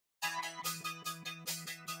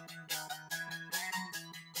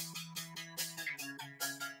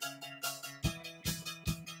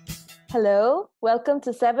Hello, welcome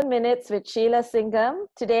to 7 Minutes with Sheila Singam.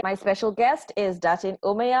 Today, my special guest is Datin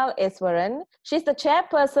Umayal Eswaran. She's the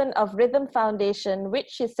chairperson of Rhythm Foundation, which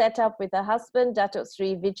she set up with her husband, Datuk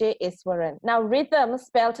Sri Vijay Eswaran. Now, Rhythm,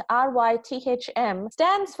 spelled RYTHM,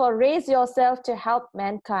 stands for Raise Yourself to Help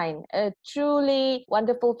Mankind, a truly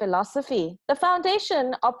wonderful philosophy. The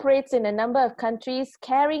foundation operates in a number of countries,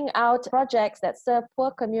 carrying out projects that serve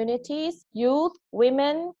poor communities, youth,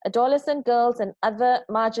 women, adolescent girls, and other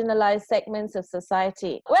marginalized segments of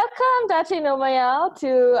society. Welcome, Datin Umayal,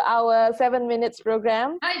 to our 7 Minutes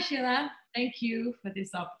program. Hi, Sheila. Thank you for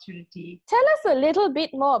this opportunity. Tell us a little bit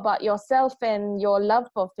more about yourself and your love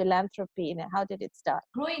for philanthropy. How did it start?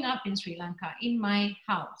 Growing up in Sri Lanka, in my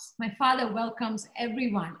house, my father welcomes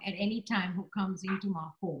everyone at any time who comes into my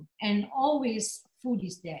home, and always food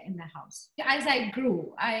is there in the house. As I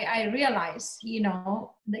grew, I realized,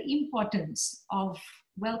 the importance of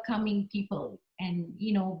welcoming people and,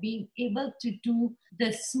 being able to do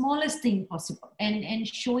the smallest thing possible and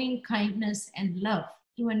showing kindness and love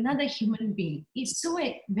to another human being is so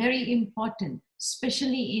very important,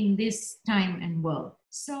 especially in this time and world.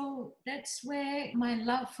 So that's where my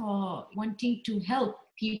love for wanting to help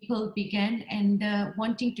people began, and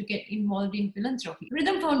wanting to get involved in philanthropy.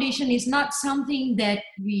 Rhythm Foundation is not something that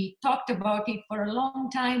we talked about it for a long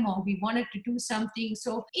time or we wanted to do something.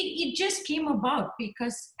 So it just came about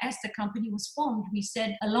because as the company was formed, we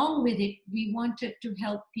said along with it, we wanted to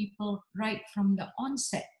help people right from the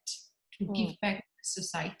onset to give back to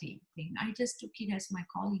society. I just took it as my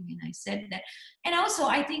calling, and I said that. And also,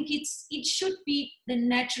 I think it should be the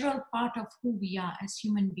natural part of who we are as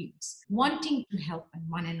human beings, wanting to help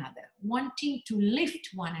one another, wanting to lift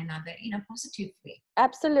one another in a positive way.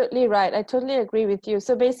 Absolutely right. I totally agree with you.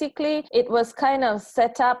 So basically, it was kind of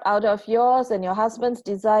set up out of yours and your husband's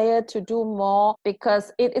desire to do more,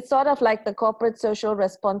 because it's sort of like the corporate social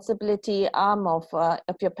responsibility arm of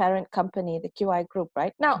your parent company, the QI Group,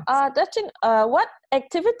 right? Now, Datin, what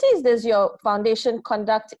activities does your foundation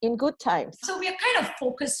conduct in good times? So we are kind of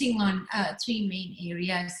focusing on three main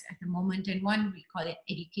areas at the moment, and one we call it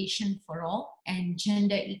education for all, and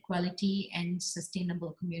gender equality, and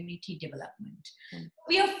sustainable community development.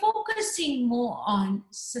 We are focusing more on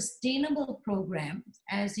sustainable programs,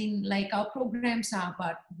 as in like our programs are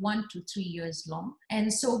about 1 to 3 years long.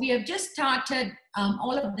 And so we have just started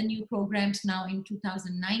all of the new programs now in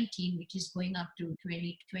 2019, which is going up to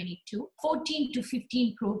 2022, 14 to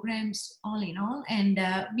 15 programs all in all. And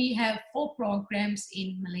we have 4 programs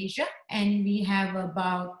in Malaysia, and we have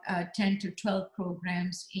about 10 to 12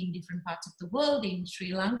 programs in different parts of the world, in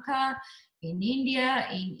Sri Lanka, in India,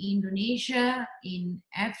 in Indonesia, in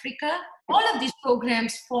Africa. All of these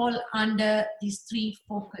programs fall under these 3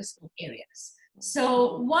 focus areas.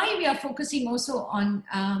 So why we are focusing also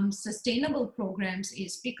on sustainable programs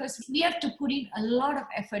is because we have to put in a lot of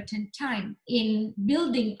effort and time in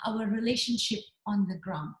building our relationship on the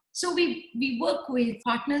ground. So we work with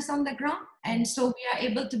partners on the ground, and so we are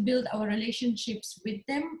able to build our relationships with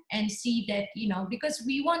them and see that, because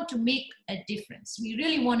we want to make a difference. We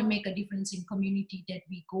really want to make a difference in community that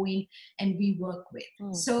we go in and we work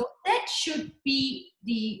with. So that should be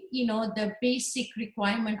the basic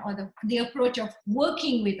requirement or the approach of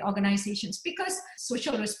working with organizations, because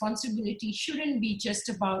social responsibility shouldn't be just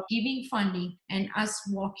about giving funding and us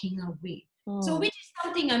walking away. So which is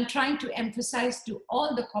something I'm trying to emphasize to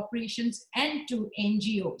all the corporations and to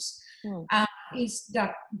NGOs, is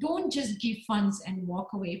that don't just give funds and walk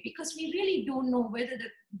away, because we really don't know whether the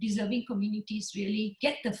deserving communities really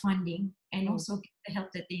get the funding and also get the help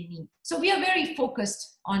that they need. So we are very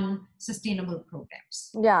focused on sustainable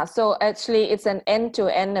programs. Yeah, so actually it's an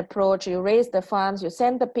end-to-end approach. You raise the funds, you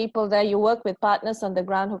send the people there, you work with partners on the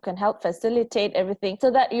ground who can help facilitate everything, so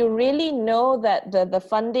that you really know that the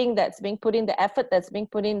funding that's being put in, the effort that's being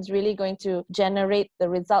put in is really going to generate the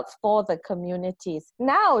results for the communities.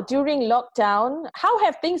 Now, during lockdown, how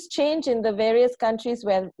have things changed in the various countries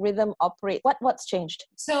where Rhythm operates? What's changed?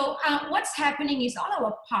 So what's happening is all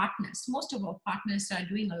our partners, most of our partners are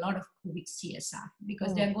doing a lot of COVID CSR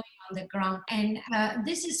because they're going on the ground. And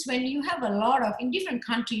this is when you have a lot of, in different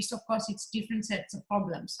countries, of course, it's different sets of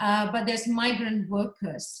problems. But there's migrant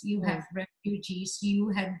workers, you have refugees, you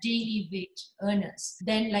have daily wage earners.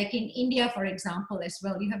 Then like in India, for example, as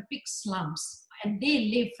well, you have big slums. and they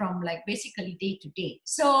live from like basically day to day.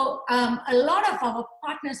 So a lot of our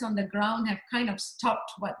partners on the ground have kind of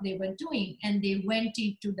stopped what they were doing, and they went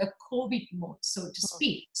into the COVID mode, so to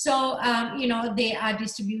speak. So, they are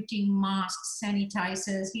distributing masks,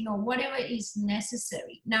 sanitizers, whatever is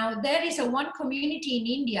necessary. Now, there is one community in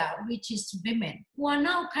India, which is women, who are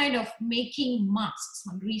now kind of making masks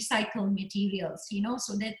on recycled materials,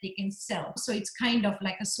 so that they can sell. So it's kind of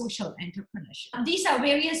like a social entrepreneurship. These are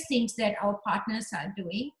various things that our partners are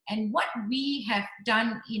doing. And what we have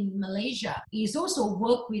done in Malaysia is also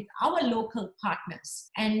work with our local partners.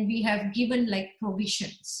 And we have given like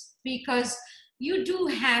provisions, because you do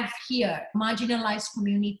have here marginalized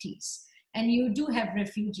communities, and you do have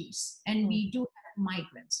refugees, and we do have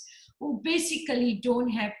migrants who basically don't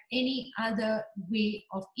have any other way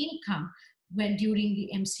of income when during the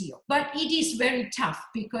MCO. But it is very tough,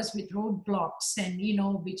 because with roadblocks and,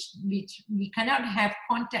 which we cannot have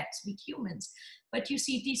contacts with humans. But you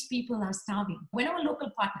see, these people are starving. When our local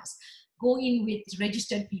partners go in with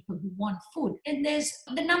registered people who want food, and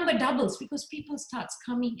the number doubles, because people starts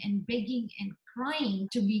coming and begging and crying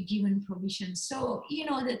to be given provision. So,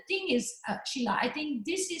 the thing is, Sheila, I think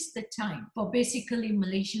this is the time for basically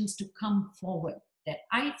Malaysians to come forward, that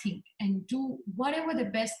I think, and do whatever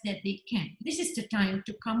the best that they can. This is the time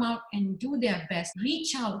to come out and do their best,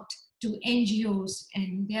 reach out to NGOs,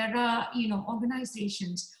 and there are,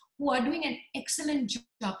 organizations who are doing an excellent job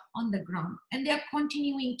on the ground, and they are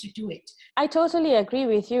continuing to do it. I totally agree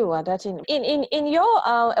with you, Datin. In your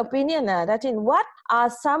opinion, Datin, what are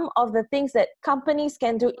some of the things that companies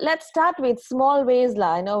can do? Let's start with small ways.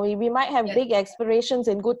 We might have big aspirations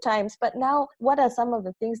in good times, but now what are some of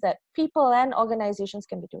the things that people and organizations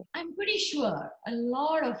can be doing? I'm pretty sure a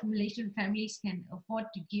lot of Malaysian families can afford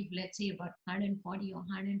to give, let's say, about 140 or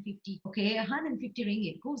 150. Okay, 150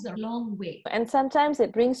 ringgit goes a long way. And sometimes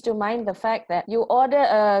it brings to mind the fact that you order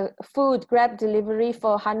a food grab delivery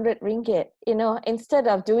for 100 ringgit. Instead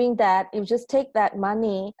of doing that, you just take that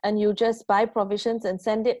money and you just buy provisions and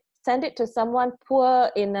send it to someone poor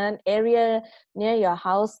in an area near your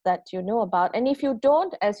house that you know about. And if you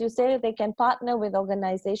don't, as you say, they can partner with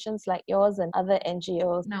organizations like yours and other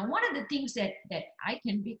NGOs. Now, one of the things that I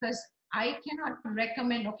can, because I cannot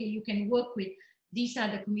recommend, okay, you can work with these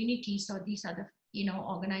are the communities or these are the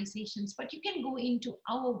organizations, but you can go into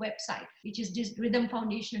our website, which is this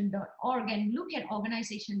rhythmfoundation.org, and look at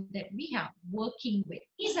organizations that we are working with.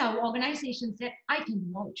 These are organizations that I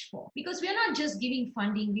can vouch for, because we are not just giving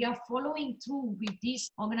funding, we are following through with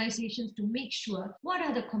these organizations to make sure what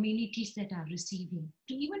are the communities that are receiving.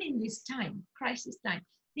 Even in this time, crisis time,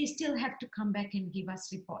 they still have to come back and give us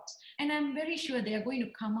reports. And I'm very sure they are going to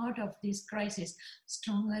come out of this crisis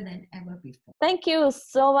stronger than ever before. Thank you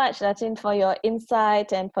so much, Datin, for your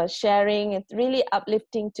insight and for sharing. It's really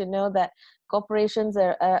uplifting to know that corporations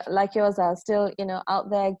are like yours are still, out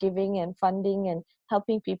there giving and funding and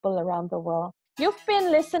helping people around the world. You've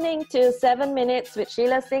been listening to 7 Minutes with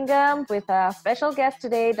Sheila Singam with our special guest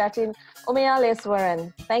today, Datin Umayal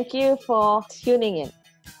Eswaran. Thank you for tuning in.